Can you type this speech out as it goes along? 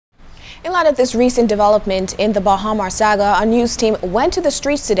In light of this recent development in the Baha saga, our news team went to the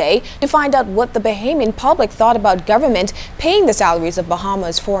streets today to find out what the Bahamian public thought about government paying the salaries of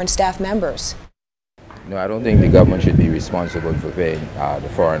Bahama's foreign staff members. No, I don't think the government should be responsible for paying the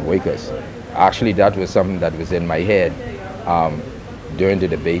foreign workers. Actually, that was something that was in my head during the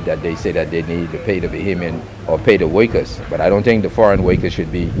debate, that they say that they need to pay the Bahamian or pay the workers. But I don't think the foreign workers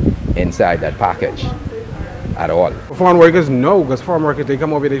should be inside that package at all. For foreign workers, no, because foreign workers, they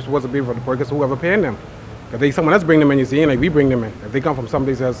come over here, they're supposed to be for the workers, whoever paying them. Because someone else bring them in, you see, like we bring them in. If they come from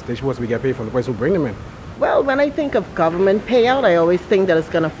someplace else, they're supposed to be get paid from the person who bring them in. Well, when I think of government payout, I always think that it's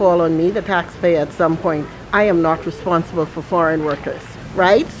going to fall on me, the taxpayer, at some point. I am not responsible for foreign workers,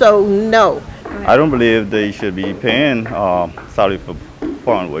 right? So, no. I don't believe they should be paying salary for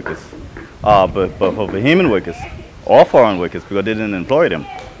foreign workers, but for Bahamian workers or foreign workers, because they didn't employ them.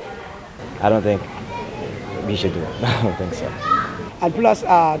 I don't think we should do it. I don't think so. And plus,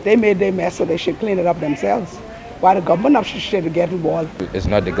 they made their mess, so they should clean it up themselves. Why the government should get involved? It's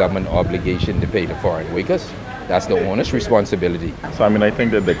not the government obligation to pay the foreign workers. That's the owner's responsibility. So I mean, I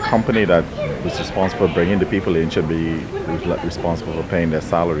think that the company that was responsible for bringing the people in should be responsible for paying their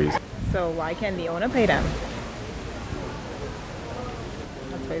salaries. So why can't the owner pay them?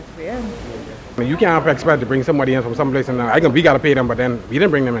 That's why it's weird. I mean, you can't expect to bring somebody in from someplace and we got to pay them, but then we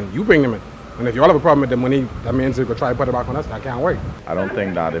didn't bring them in. You bring them in. And if you all have a problem with the money, that means you could try to put it back on us. That can't work. I don't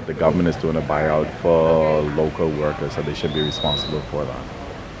think that if the government is doing a buyout for local workers, that they should be responsible for that.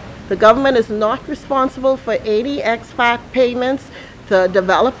 The government is not responsible for 80 expat payments. The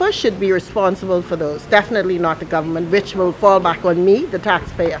developer should be responsible for those. Definitely not the government, which will fall back on me, the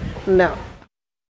taxpayer. No.